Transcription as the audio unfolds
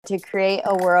to create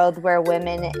a world where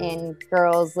women and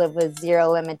girls live with zero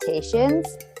limitations.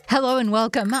 Hello and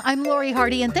welcome. I'm Lori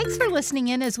Hardy, and thanks for listening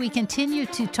in as we continue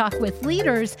to talk with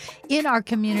leaders in our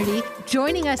community.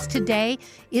 Joining us today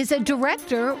is a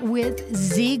director with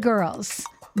Z Girls,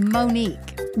 Monique.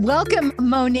 Welcome,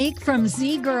 Monique from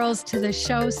Z Girls, to the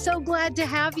show. So glad to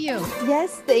have you.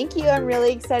 Yes, thank you. I'm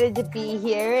really excited to be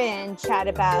here and chat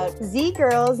about Z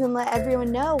Girls and let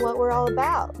everyone know what we're all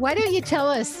about. Why don't you tell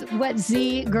us what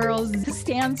Z Girls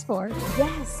stands for?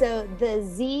 Yeah, so the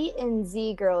Z in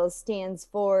Z Girls stands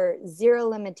for Zero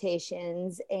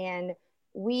Limitations, and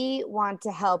we want to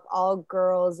help all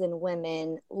girls and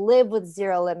women live with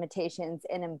zero limitations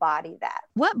and embody that.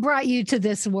 What brought you to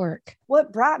this work?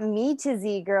 What brought me to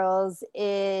Z Girls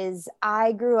is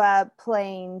I grew up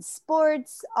playing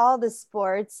sports, all the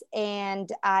sports, and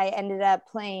I ended up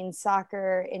playing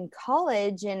soccer in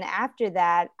college. And after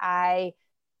that, I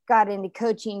got into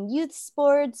coaching youth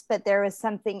sports, but there was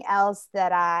something else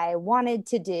that I wanted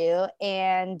to do.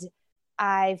 And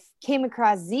I came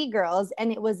across Z Girls,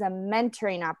 and it was a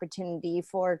mentoring opportunity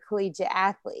for collegiate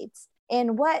athletes.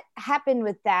 And what happened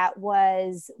with that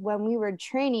was when we were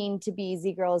training to be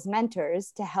Z Girls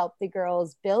mentors to help the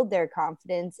girls build their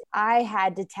confidence, I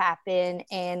had to tap in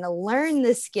and learn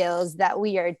the skills that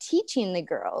we are teaching the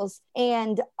girls.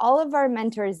 And all of our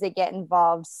mentors that get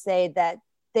involved say that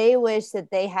they wish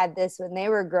that they had this when they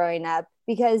were growing up,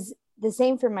 because the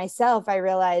same for myself, I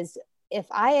realized if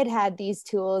I had had these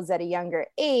tools at a younger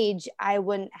age, I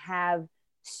wouldn't have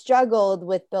struggled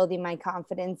with building my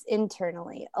confidence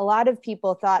internally. A lot of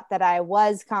people thought that I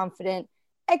was confident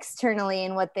externally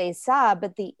in what they saw,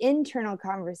 but the internal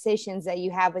conversations that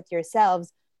you have with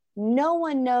yourselves, no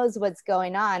one knows what's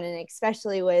going on, and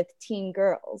especially with teen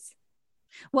girls.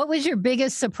 What was your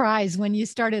biggest surprise when you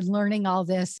started learning all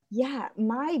this? Yeah,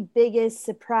 my biggest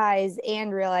surprise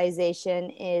and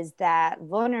realization is that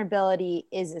vulnerability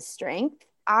is a strength.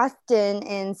 Often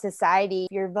in society,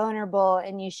 if you're vulnerable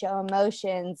and you show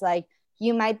emotions, like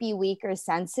you might be weak or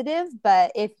sensitive,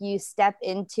 but if you step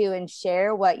into and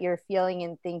share what you're feeling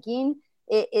and thinking,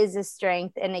 it is a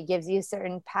strength, and it gives you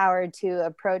certain power to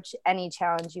approach any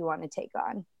challenge you want to take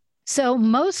on. So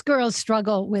most girls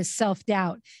struggle with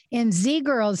self-doubt, and Z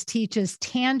Girls teaches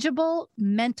tangible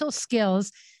mental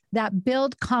skills that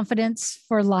build confidence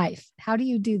for life. How do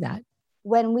you do that?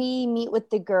 When we meet with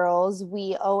the girls,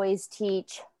 we always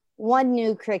teach one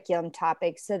new curriculum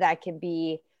topic. So that could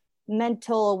be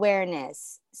mental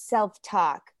awareness,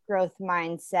 self-talk, growth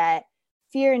mindset,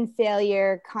 fear and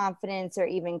failure, confidence, or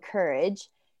even courage.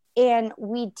 And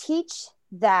we teach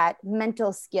that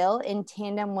mental skill in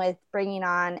tandem with bringing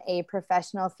on a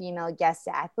professional female guest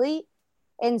athlete.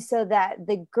 And so that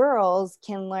the girls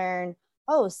can learn,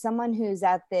 oh, someone who's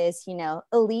at this,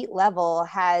 elite level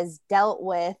has dealt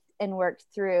with and worked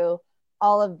through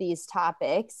all of these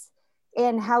topics.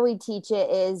 And how we teach it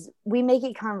is we make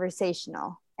it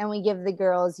conversational, and we give the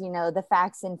girls, the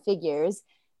facts and figures.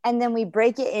 And then we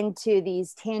break it into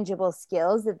these tangible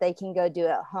skills that they can go do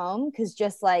at home. Because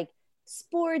just like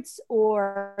sports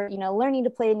or, learning to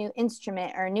play a new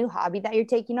instrument or a new hobby that you're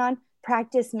taking on,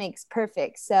 practice makes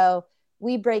perfect. So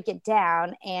we break it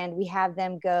down and we have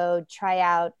them go try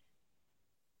out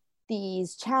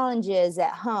these challenges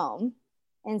at home,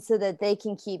 and so that they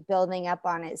can keep building up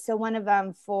on it. So one of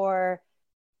them for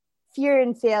fear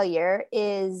and failure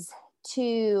is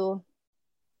to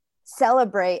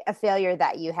celebrate a failure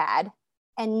that you had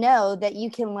and know that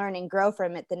you can learn and grow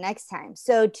from it the next time.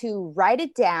 So to write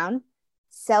it down,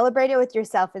 celebrate it with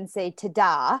yourself and say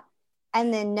ta-da,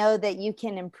 and then know that you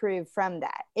can improve from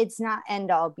that. It's not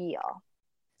end all be all.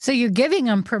 So you're giving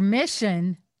them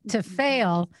permission to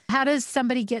fail. How does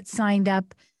somebody get signed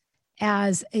up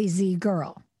as a Z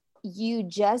Girl? You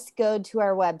just go to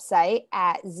our website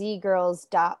at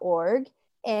zgirls.org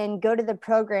and go to the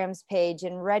programs page,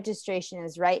 and registration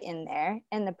is right in there.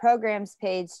 And the programs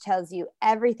page tells you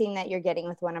everything that you're getting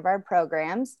with one of our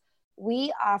programs.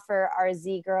 We offer our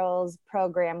Z Girls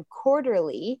program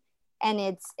quarterly, and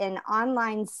it's an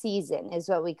online season is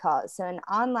what we call it. So an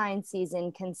online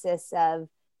season consists of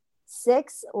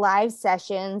 6 live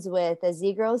sessions with a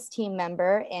Z Girls team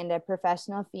member and a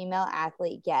professional female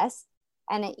athlete guest.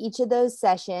 And at each of those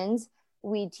sessions,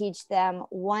 we teach them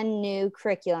one new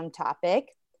curriculum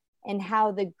topic. And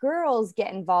how the girls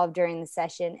get involved during the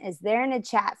session is they're in a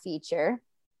chat feature,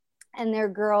 and they're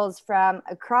girls from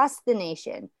across the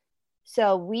nation.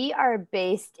 So we are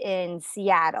based in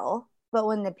Seattle, but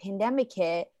when the pandemic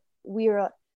hit,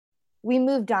 we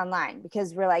moved online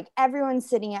because we're like, everyone's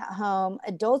sitting at home.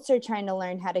 Adults are trying to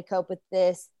learn how to cope with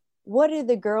this. What are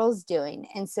the girls doing?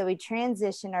 And so we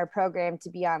transitioned our program to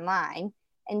be online.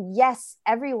 And yes,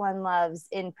 everyone loves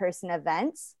in-person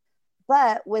events,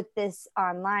 but with this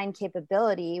online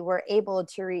capability, we're able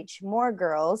to reach more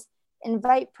girls,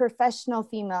 invite professional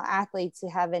female athletes who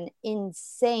have an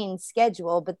insane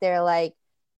schedule, but they're like,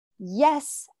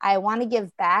 yes, I want to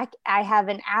give back. I have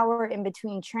an hour in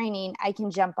between training. I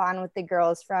can jump on with the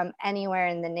girls from anywhere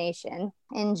in the nation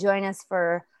and join us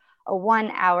for a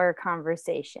 1 hour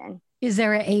conversation. Is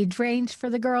there an age range for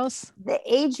the girls? The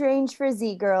age range for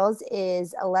Z Girls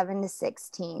is 11 to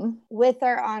 16 with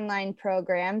our online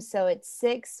program. So it's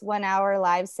 6 1 hour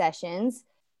live sessions.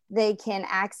 They can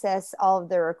access all of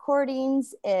the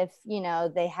recordings. If,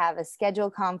 they have a schedule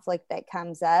conflict that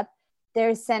comes up,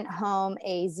 they're sent home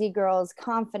a Z Girls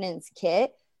Confidence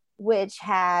Kit, which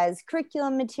has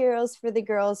curriculum materials for the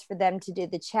girls for them to do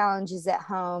the challenges at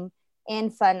home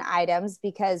and fun items,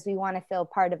 because we want to feel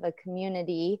part of a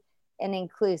community and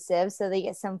inclusive. So they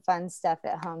get some fun stuff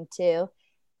at home too.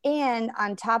 And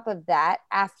on top of that,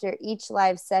 after each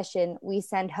live session, we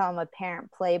send home a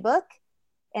parent playbook.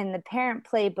 And the parent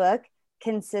playbook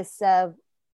consists of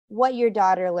what your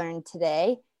daughter learned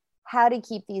today, how to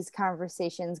keep these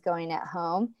conversations going at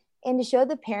home, and to show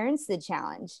the parents the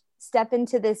challenge. Step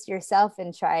into this yourself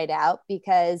and try it out,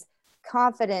 because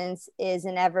confidence is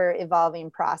an ever evolving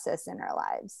process in our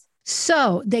lives.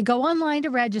 So they go online to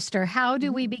register. How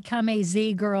do we become a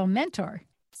Z Girl mentor?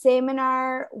 Same in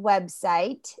our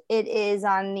website. It is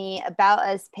on the About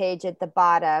Us page at the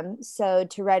bottom. So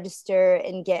to register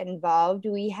and get involved,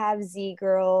 we have Z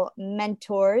Girl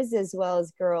mentors as well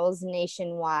as girls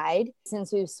nationwide.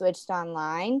 Since we've switched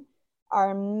online,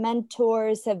 our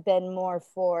mentors have been more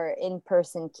for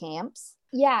in-person camps.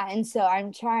 Yeah, and so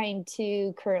I'm trying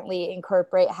to currently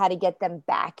incorporate how to get them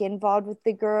back involved with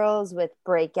the girls with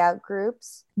breakout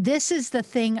groups. This is the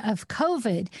thing of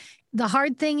COVID. The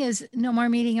hard thing is no more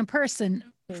meeting in person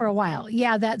for a while.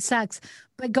 Yeah, that sucks.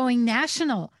 But going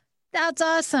national, that's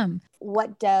awesome.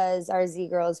 What does our Z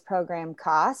Girls program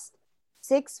cost?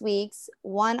 6 weeks,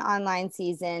 1 online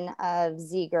season of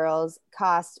Z Girls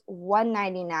cost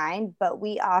 $199, but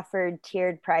we offered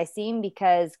tiered pricing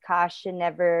because cost should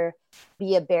never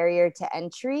be a barrier to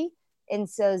entry. And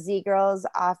so Z Girls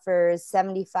offers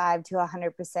 75 to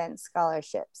 100%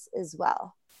 scholarships as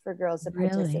well for girls to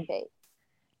participate.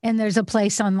 And there's a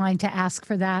place online to ask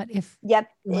for that. Yep,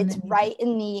 it's right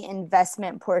in the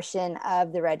investment portion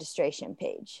of the registration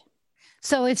page.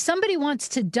 So if somebody wants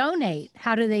to donate,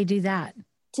 how do they do that?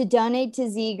 To donate to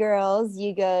Z Girls,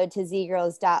 you go to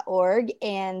zgirls.org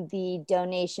and the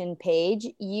donation page.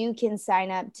 You can sign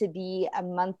up to be a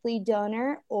monthly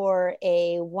donor or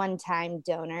a one-time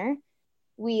donor.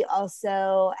 We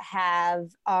also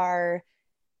have our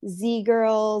Z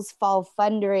Girls Fall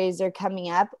fundraiser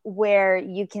coming up, where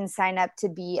you can sign up to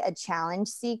be a challenge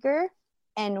seeker.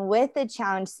 And with a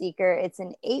challenge seeker, it's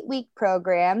an 8-week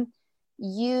program.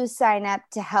 You sign up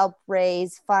to help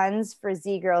raise funds for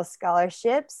Z Girls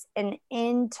scholarships, and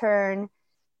in turn,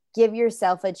 give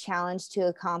yourself a challenge to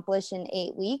accomplish in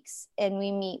 8 weeks. And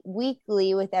we meet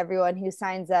weekly with everyone who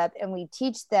signs up, and we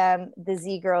teach them the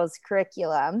Z Girls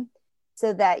curriculum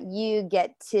so that you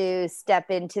get to step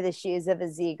into the shoes of a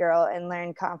Z Girl and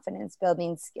learn confidence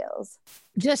building skills.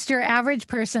 Just your average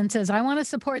person says, I want to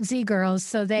support Z Girls.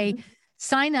 So they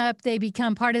sign up, they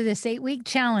become part of this 8-week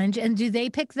challenge. And do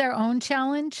they pick their own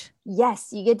challenge? Yes,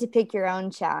 you get to pick your own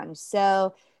challenge.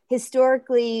 So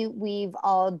historically, we've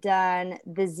all done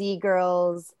the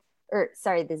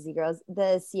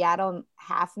Seattle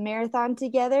half marathon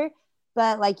together.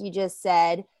 But like you just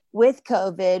said, with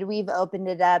COVID, we've opened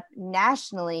it up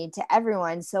nationally to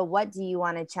everyone. So what do you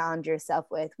want to challenge yourself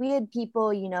with? We had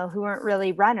people, who weren't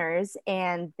really runners,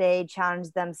 and they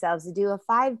challenged themselves to do a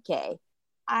 5K.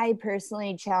 I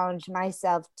personally challenged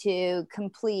myself to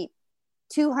complete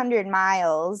 200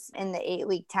 miles in the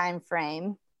 8-week time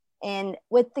frame, and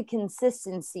with the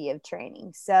consistency of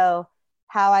training. So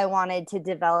how I wanted to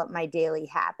develop my daily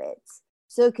habits.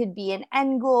 So it could be an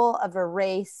end goal of a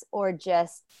race, or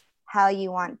just how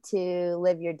you want to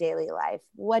live your daily life.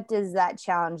 What does that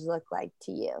challenge look like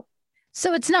to you?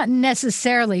 So it's not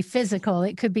necessarily physical.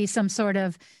 It could be some sort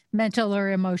of mental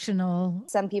or emotional.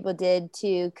 Some people did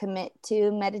to commit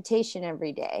to meditation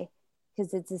every day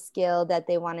because it's a skill that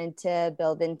they wanted to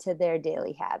build into their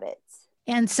daily habits.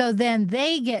 And so then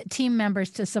they get team members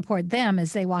to support them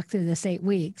as they walk through this 8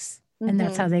 weeks. And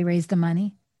that's how they raise the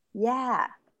money. Yeah.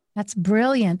 That's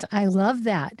brilliant. I love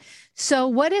that. So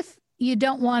what if you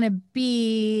don't want to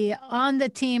be on the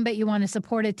team, but you want to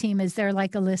support a team? Is there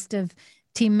like a list of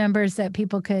team members that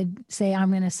people could say, I'm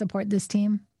going to support this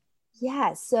team?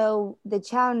 Yeah, so the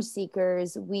Challenge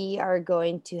Seekers, we are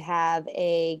going to have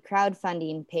a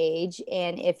crowdfunding page.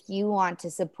 And if you want to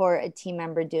support a team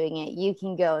member doing it, you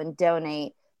can go and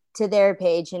donate to their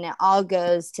page, and it all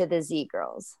goes to the Z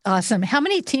Girls. Awesome. How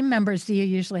many team members do you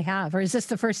usually have? Or is this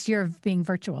the first year of being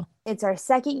virtual? It's our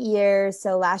second year.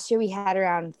 So last year we had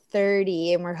around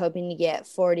 30, and we're hoping to get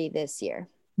 40 this year.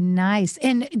 Nice.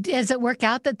 And does it work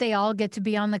out that they all get to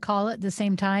be on the call at the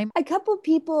same time? A couple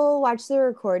people watch the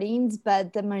recordings,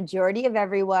 but the majority of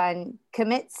everyone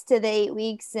commits to the 8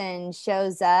 weeks and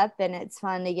shows up, and it's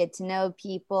fun to get to know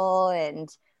people, and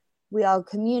we all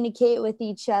communicate with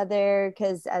each other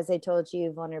because, as I told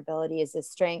you, vulnerability is a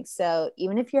strength. So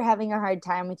even if you're having a hard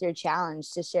time with your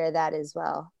challenge, to share that as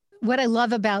well. What I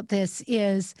love about this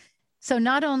is, so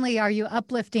not only are you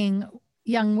uplifting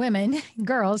young women,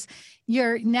 girls,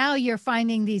 you're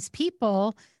finding these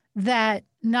people that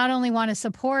not only want to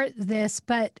support this,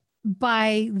 but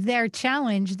by their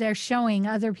challenge, they're showing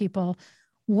other people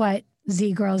what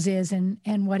Z Girls is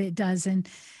and what it does and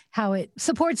how it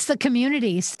supports the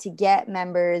communities. To get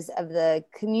members of the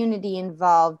community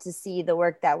involved to see the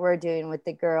work that we're doing with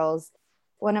the girls.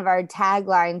 One of our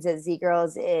taglines at Z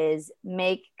Girls is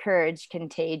make courage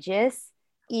contagious.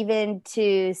 Even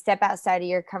to step outside of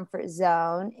your comfort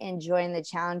zone and join the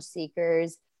Challenge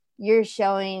Seekers, you're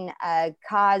showing a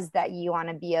cause that you want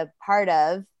to be a part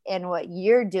of and what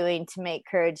you're doing to make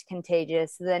courage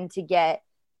contagious, then to get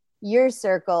your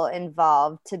circle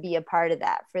involved to be a part of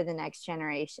that for the next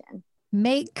generation.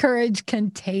 Make courage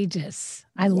contagious.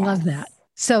 I Yes. love that.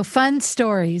 So fun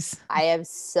stories. I have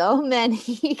so many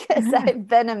because I've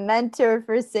been a mentor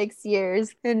for 6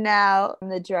 years and now I'm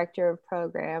the director of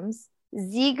programs.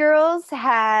 Z Girls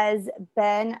has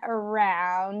been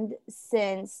around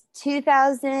since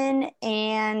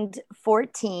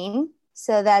 2014.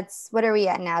 So that's, what are we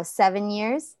at now? 7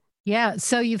 years? Yeah.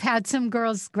 So you've had some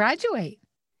girls graduate.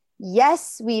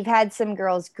 Yes, we've had some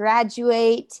girls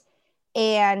graduate,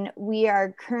 and we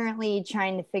are currently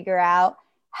trying to figure out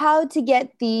how to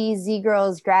get the Z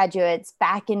Girls graduates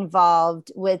back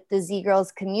involved with the Z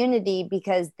Girls community,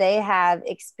 because they have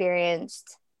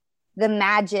experienced the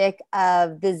magic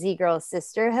of the Z Girls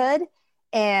sisterhood,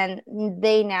 and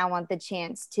they now want the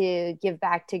chance to give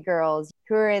back to girls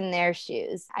who are in their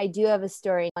shoes. I do have a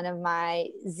story. One of my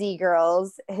Z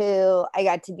Girls who I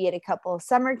got to be at a couple of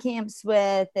summer camps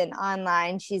with and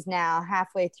online, she's now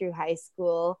halfway through high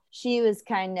school. She was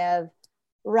kind of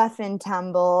rough and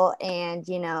tumble, and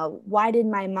why did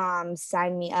my mom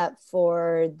sign me up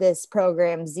for this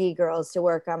program, Z Girls, to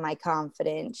work on my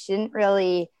confidence? She didn't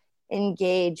really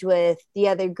engage with the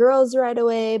other girls right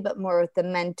away, but more with the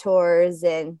mentors.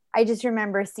 And I just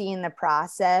remember seeing the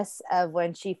process of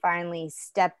when she finally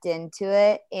stepped into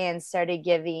it and started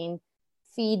giving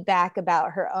feedback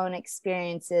about her own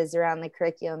experiences around the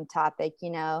curriculum topic.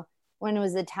 When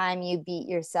was the time you beat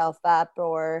yourself up,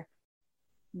 or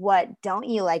what don't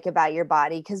you like about your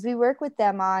body? Because we work with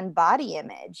them on body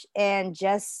image, and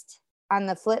just on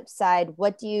the flip side,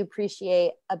 what do you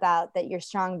appreciate about that your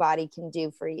strong body can do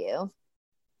for you?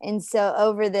 And so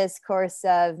over this course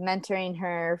of mentoring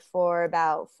her for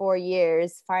about 4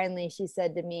 years, finally she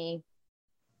said to me,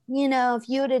 if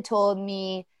you would have told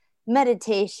me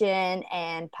meditation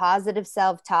and positive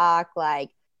self-talk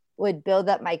would build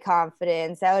up my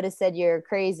confidence, I would have said you're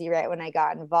crazy right when I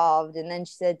got involved. And then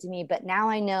she said to me, but now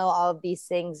I know all of these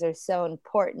things are so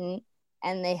important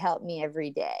and they help me every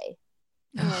day.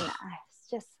 And I was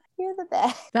just, you're the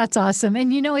best. That's awesome.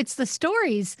 And it's the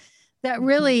stories that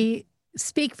really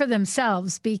speak for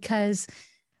themselves, because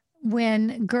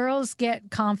when girls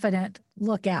get confident,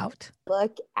 look out.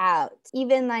 Look out.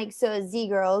 Even so as Z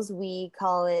Girls, we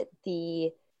call it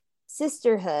the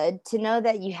sisterhood, to know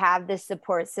that you have this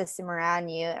support system around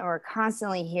you, and we're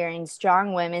constantly hearing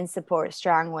strong women support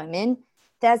strong women.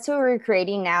 That's what we're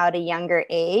creating now at a younger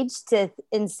age, to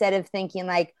instead of thinking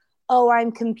oh,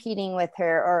 I'm competing with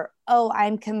her, or, oh,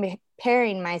 I'm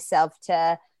comparing myself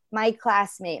to my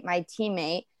classmate, my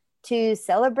teammate, to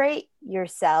celebrate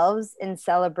yourselves and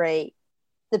celebrate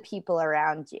the people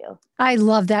around you. I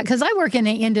love that, because I work in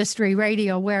an industry,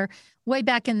 radio, where way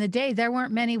back in the day, there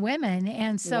weren't many women.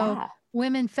 And so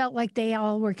women felt like they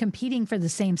all were competing for the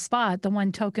same spot, the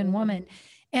one token woman.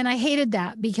 And I hated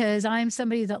that, because I'm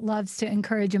somebody that loves to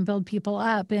encourage and build people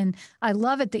up. And I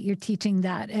love it that you're teaching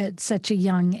that at such a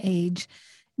young age.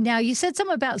 Now, you said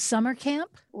something about summer camp.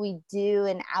 We do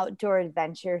an outdoor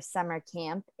adventure summer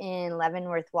camp in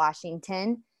Leavenworth,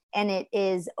 Washington, and it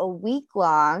is a week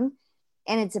long,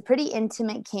 and it's a pretty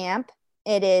intimate camp.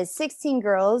 It is 16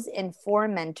 girls and 4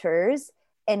 mentors,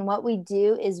 And what we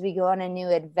do is we go on a new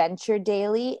adventure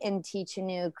daily and teach a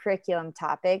new curriculum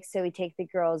topic. So we take the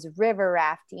girls river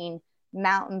rafting,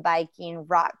 mountain biking,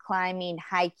 rock climbing,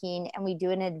 hiking, and we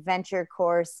do an adventure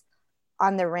course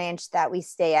on the ranch that we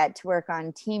stay at to work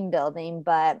on team building.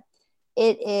 But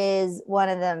it is one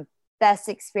of the best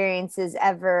experiences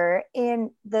ever. And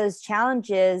those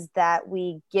challenges that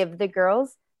we give the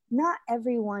girls, not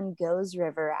everyone goes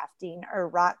river rafting or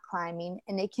rock climbing,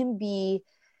 and it can be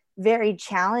very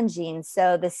challenging.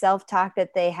 So the self-talk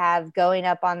that they have going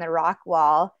up on the rock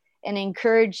wall and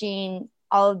encouraging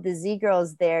all of the Z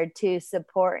girls there to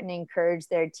support and encourage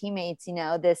their teammates,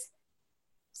 this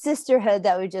sisterhood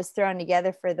that we've just thrown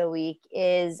together for the week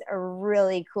is a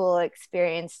really cool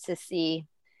experience to see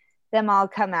them all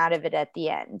come out of it at the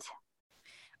end.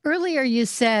 Earlier, you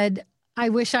said, I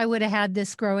wish I would have had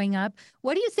this growing up.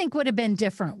 What do you think would have been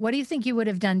different? What do you think you would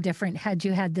have done different had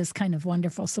you had this kind of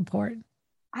wonderful support?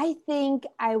 I think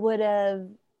I would have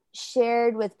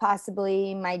shared with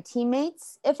possibly my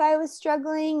teammates if I was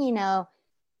struggling,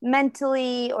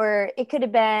 mentally, or it could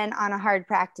have been on a hard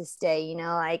practice day,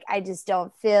 like I just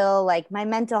don't feel like my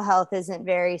mental health isn't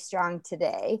very strong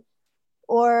today.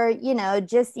 Or,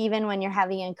 just even when you're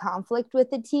having a conflict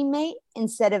with a teammate,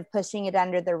 instead of pushing it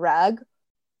under the rug.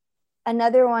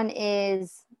 Another one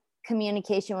is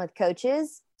communication with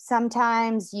coaches.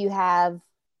 Sometimes you have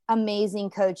amazing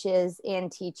coaches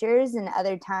and teachers, and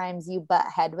other times you butt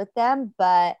head with them,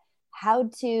 but how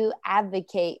to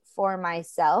advocate for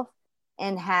myself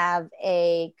and have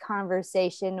a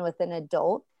conversation with an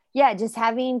adult. Yeah, just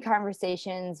having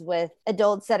conversations with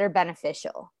adults that are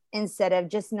beneficial instead of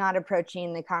just not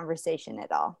approaching the conversation at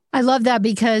all. I love that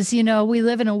because, we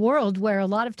live in a world where a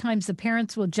lot of times the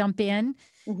parents will jump in,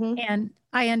 and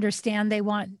I understand they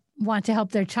want to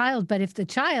help their child, but if the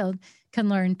child can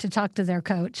learn to talk to their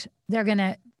coach, they're going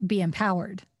to be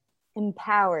empowered.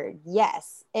 Empowered,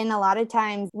 yes. And a lot of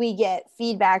times we get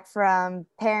feedback from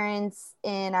parents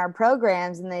in our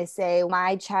programs and they say,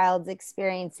 my child's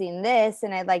experiencing this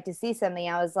and I'd like to see something.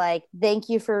 I was like, thank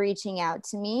you for reaching out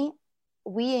to me.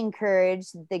 We encourage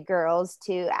the girls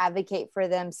to advocate for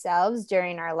themselves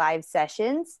during our live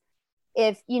sessions.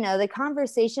 If, the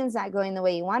conversation's not going the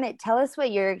way you want it, tell us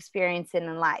what you're experiencing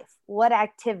in life. What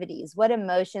activities, what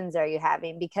emotions are you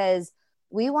having? Because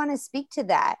we want to speak to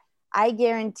that. I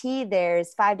guarantee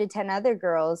there's 5 to 10 other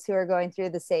girls who are going through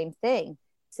the same thing.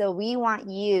 So we want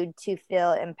you to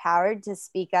feel empowered to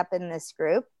speak up in this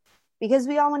group because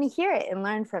we all want to hear it and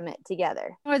learn from it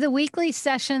together. Are the weekly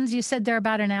sessions, you said they're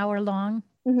about an hour long?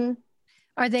 Mm-hmm.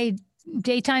 Are they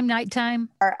daytime, nighttime?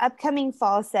 Our upcoming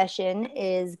fall session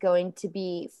is going to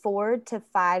be 4 to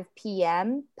 5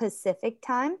 p.m. Pacific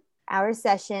time, our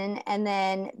session. And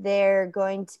then they're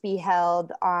going to be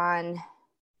held on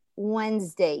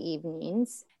Wednesday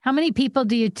evenings. How many people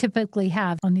do you typically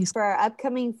have on these? For our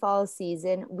upcoming fall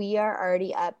season, we are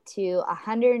already up to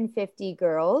 150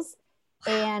 girls.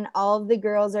 And all of the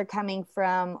girls are coming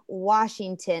from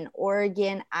Washington,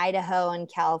 Oregon, Idaho, and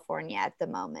California at the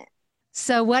moment.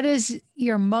 So what is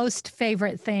your most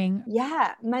favorite thing?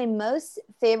 Yeah, my most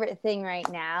favorite thing right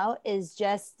now is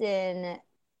just in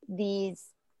these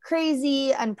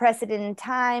crazy, unprecedented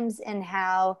times and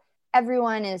how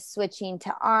everyone is switching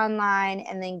to online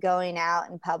and then going out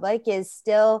in public is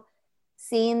still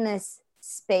seeing this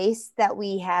space that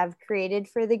we have created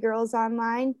for the girls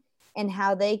online and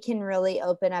how they can really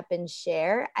open up and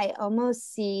share. I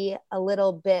almost see a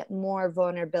little bit more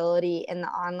vulnerability in the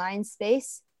online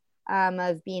space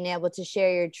of being able to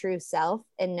share your true self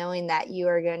and knowing that you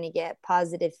are going to get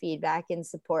positive feedback and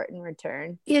support in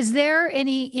return. Is there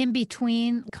any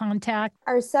in-between contact?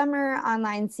 Our summer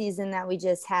online season that we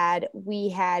just had, we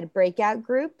had breakout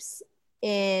groups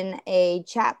in a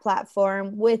chat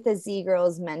platform with a Z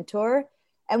Girls mentor.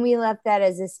 And we left that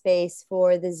as a space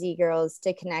for the Z Girls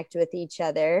to connect with each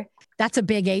other. That's a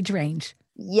big age range.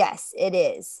 Yes, it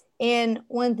is. And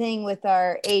one thing with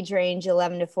our age range,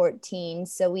 11 to 14,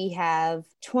 so we have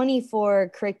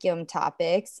 24 curriculum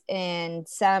topics. And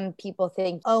some people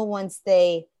think, once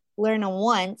they learn them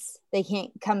once, they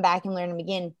can't come back and learn them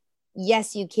again.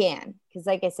 Yes, you can. Because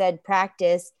like I said,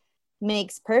 practice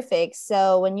makes perfect.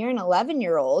 So when you're an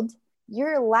 11-year-old,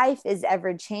 your life is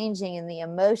ever changing and the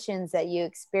emotions that you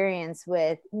experience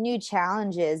with new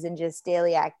challenges and just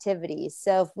daily activities.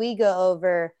 So if we go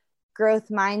over growth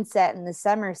mindset in the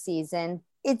summer season,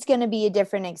 it's going to be a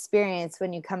different experience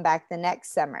when you come back the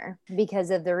next summer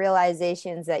because of the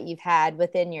realizations that you've had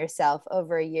within yourself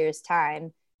over a year's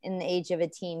time in the age of a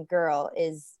teen girl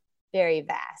is very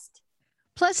vast.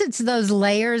 Plus, it's those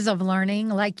layers of learning,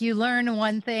 like you learn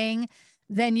one thing,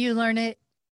 then you learn it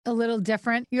a little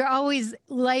different. You're always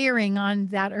layering on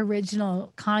that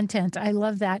original content. I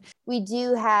love that. We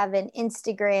do have an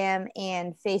Instagram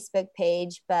and Facebook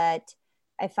page, but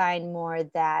I find more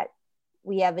that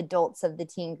we have adults of the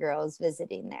teen girls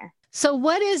visiting there. So,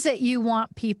 what is it you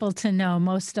want people to know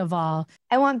most of all?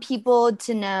 I want people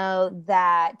to know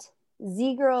that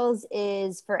Z Girls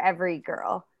is for every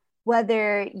girl.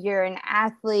 Whether you're an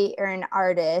athlete or an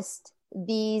artist,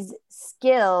 these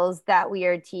skills that we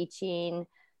are teaching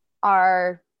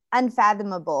are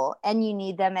unfathomable and you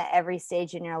need them at every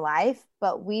stage in your life,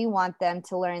 but we want them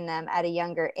to learn them at a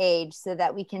younger age so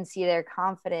that we can see their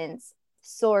confidence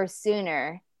soar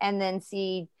sooner and then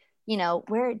see,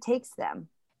 where it takes them.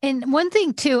 And one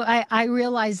thing too, I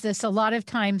realize this a lot of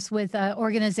times with an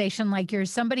organization like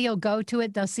yours, somebody will go to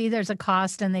it, they'll see there's a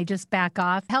cost and they just back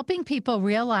off. Helping people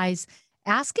realize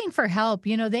asking for help,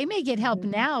 they may get help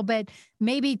now, but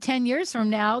maybe 10 years from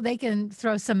now, they can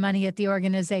throw some money at the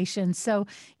organization. So,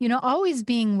 always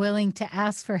being willing to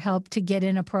ask for help to get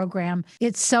in a program.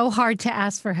 It's so hard to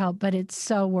ask for help, but it's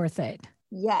so worth it.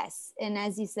 Yes. And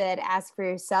as you said, ask for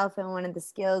yourself. And one of the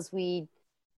skills we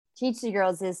teach the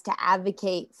girls is to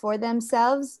advocate for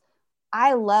themselves.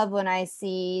 I love when I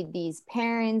see these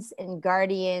parents and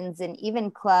guardians and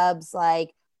even clubs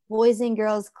like Boys and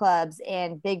Girls Clubs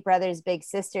and Big Brothers, Big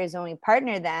Sisters, when we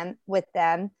partner them with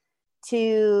them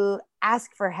to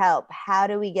ask for help. How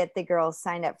do we get the girls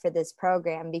signed up for this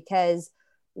program? Because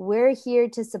we're here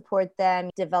to support them,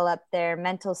 develop their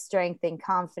mental strength and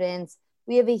confidence.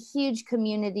 We have a huge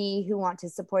community who want to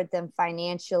support them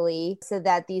financially so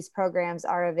that these programs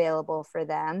are available for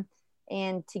them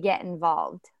and to get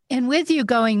involved. And with you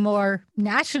going more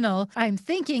national, I'm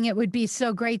thinking it would be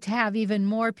so great to have even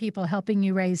more people helping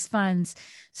you raise funds.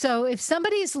 So if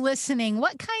somebody's listening,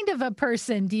 what kind of a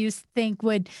person do you think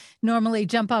would normally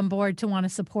jump on board to want to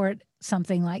support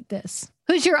something like this?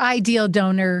 Who's your ideal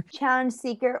donor? Challenge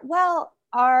seeker. Well,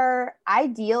 our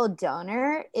ideal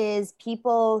donor is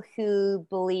people who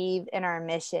believe in our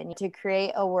mission to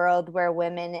create a world where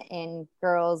women and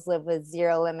girls live with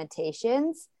zero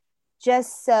limitations,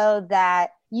 just so that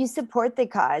you support the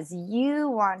cause. You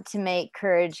want to make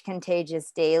courage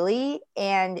contagious daily,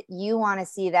 and you want to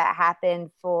see that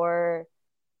happen for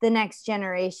the next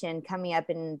generation coming up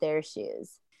in their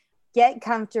shoes. Get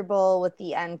comfortable with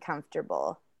the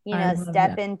uncomfortable.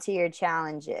 Step into your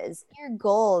challenges, your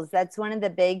goals. That's one of the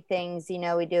big things, we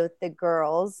do with the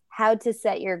girls, how to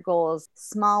set your goals,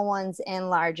 small ones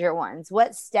and larger ones.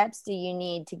 What steps do you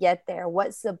need to get there?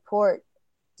 What support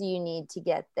do you need to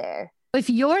get there?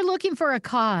 If you're looking for a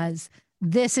cause,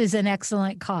 this is an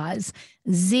excellent cause.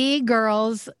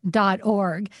 zgirls.org.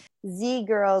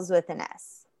 Zgirls with an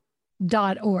S.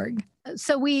 .org.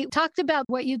 So we talked about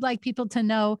what you'd like people to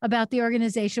know about the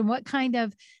organization. What kind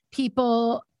of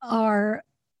people are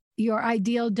your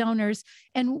ideal donors,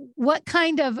 and what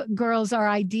kind of girls are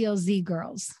ideal Z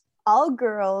girls? All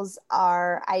girls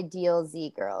are ideal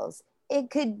Z girls. It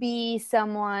could be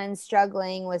someone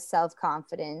struggling with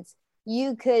self-confidence.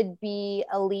 You could be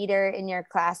a leader in your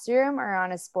classroom or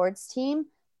on a sports team,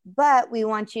 but we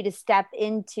want you to step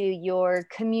into your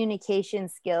communication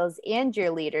skills and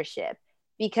your leadership,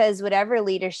 because whatever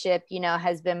leadership,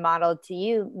 has been modeled to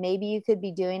you, maybe you could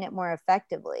be doing it more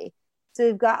effectively. So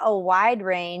we've got a wide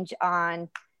range on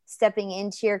stepping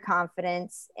into your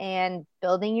confidence and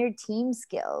building your team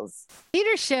skills.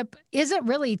 Leadership isn't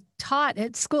really taught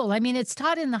at school. I mean, it's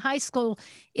taught in the high school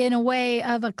in a way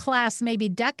of a class, maybe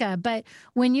DECA. But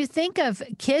when you think of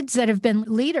kids that have been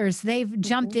leaders, they've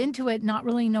jumped into it not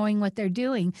really knowing what they're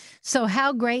doing. So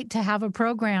how great to have a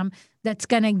program that's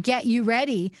going to get you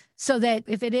ready so that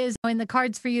if it is in the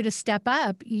cards for you to step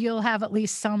up, you'll have at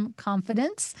least some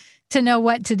confidence to know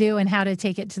what to do and how to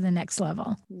take it to the next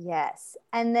level. Yes.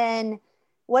 And then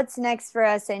what's next for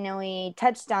us? I know we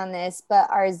touched on this, but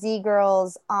our Z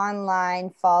Girls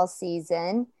online fall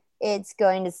season, it's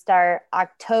going to start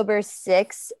October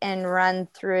 6th and run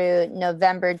through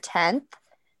November 10th.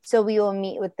 So we will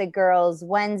meet with the girls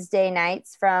Wednesday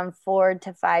nights from 4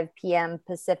 to 5 p.m.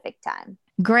 Pacific time.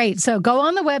 Great. So go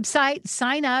on the website,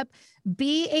 sign up,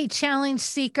 be a challenge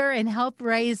seeker, and help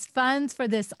raise funds for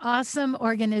this awesome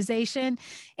organization.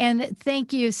 And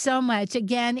thank you so much.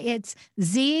 Again, it's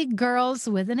zgirls.org.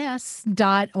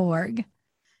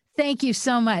 Thank you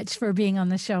so much for being on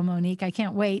the show, Monique. I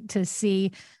can't wait to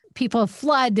see people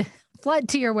flood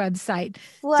to your website.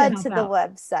 Flood to the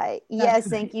website. Yes,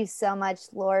 thank you so much,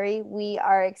 Lori. We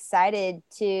are excited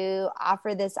to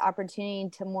offer this opportunity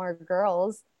to more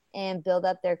girls and build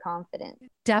up their confidence.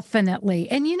 Definitely.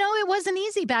 And it wasn't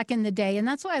easy back in the day. And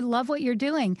that's why I love what you're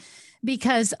doing,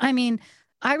 because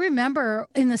I remember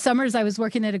in the summers I was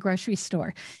working at a grocery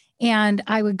store and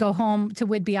I would go home to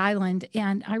Whidbey Island.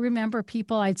 And I remember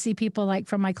I'd see people like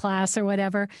from my class or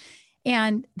whatever,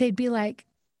 and they'd be like,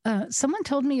 someone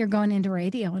told me you're going into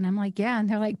radio. And I'm like, yeah. And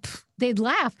they're like, they'd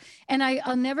laugh. And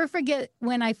I'll never forget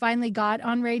when I finally got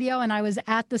on radio and I was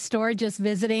at the store just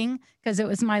visiting because it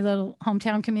was my little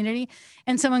hometown community.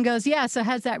 And someone goes, yeah, so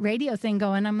how's that radio thing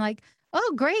going? I'm like,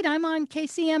 oh, great. I'm on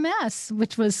KCMS,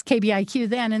 which was KBIQ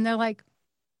then. And they're like,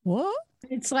 what?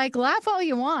 It's like, laugh all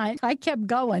you want. I kept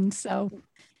going. So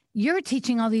you're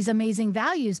teaching all these amazing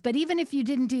values. But even if you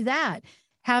didn't do that,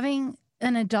 having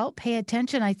an adult pay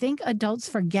attention, I think adults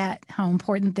forget how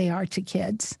important they are to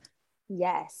kids.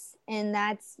 Yes. And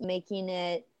that's making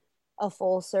it a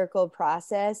full circle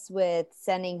process with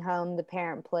sending home the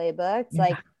parent playbooks. Yeah.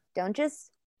 Like, don't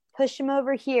just push them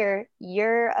over here.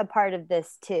 You're a part of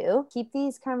this too. Keep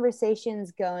these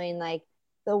conversations going, like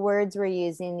the words we're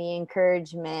using, the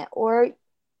encouragement, or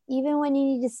even when you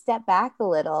need to step back a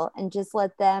little and just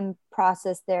let them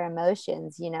process their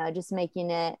emotions, just making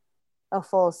it a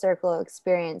full circle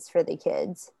experience for the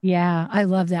kids. Yeah, I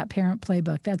love that parent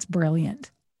playbook. That's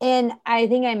brilliant. And I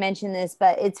think I mentioned this,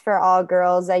 but it's for all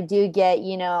girls. I do get,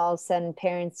 all of a sudden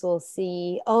parents will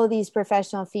see, oh, these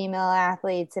professional female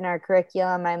athletes in our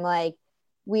curriculum. I'm like,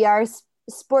 we are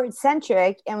sports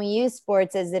centric and we use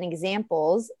sports as an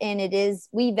examples. And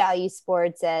we value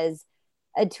sports as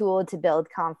a tool to build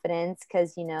confidence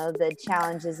because, the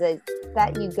challenges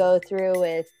that you go through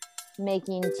with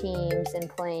making teams and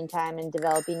playing time and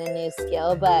developing a new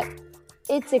skill, but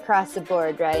it's across the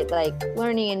board, right? Like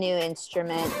learning a new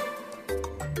instrument,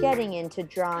 getting into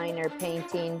drawing or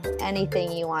painting,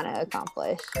 anything you want to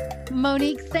accomplish.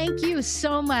 Monique, thank you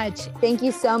so much. Thank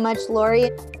you so much,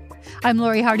 Lori. I'm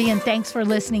Lori Hardy, and thanks for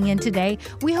listening in today.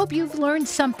 We hope you've learned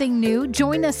something new.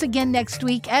 Join us again next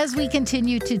week as we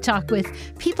continue to talk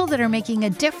with people that are making a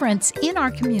difference in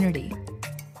our community.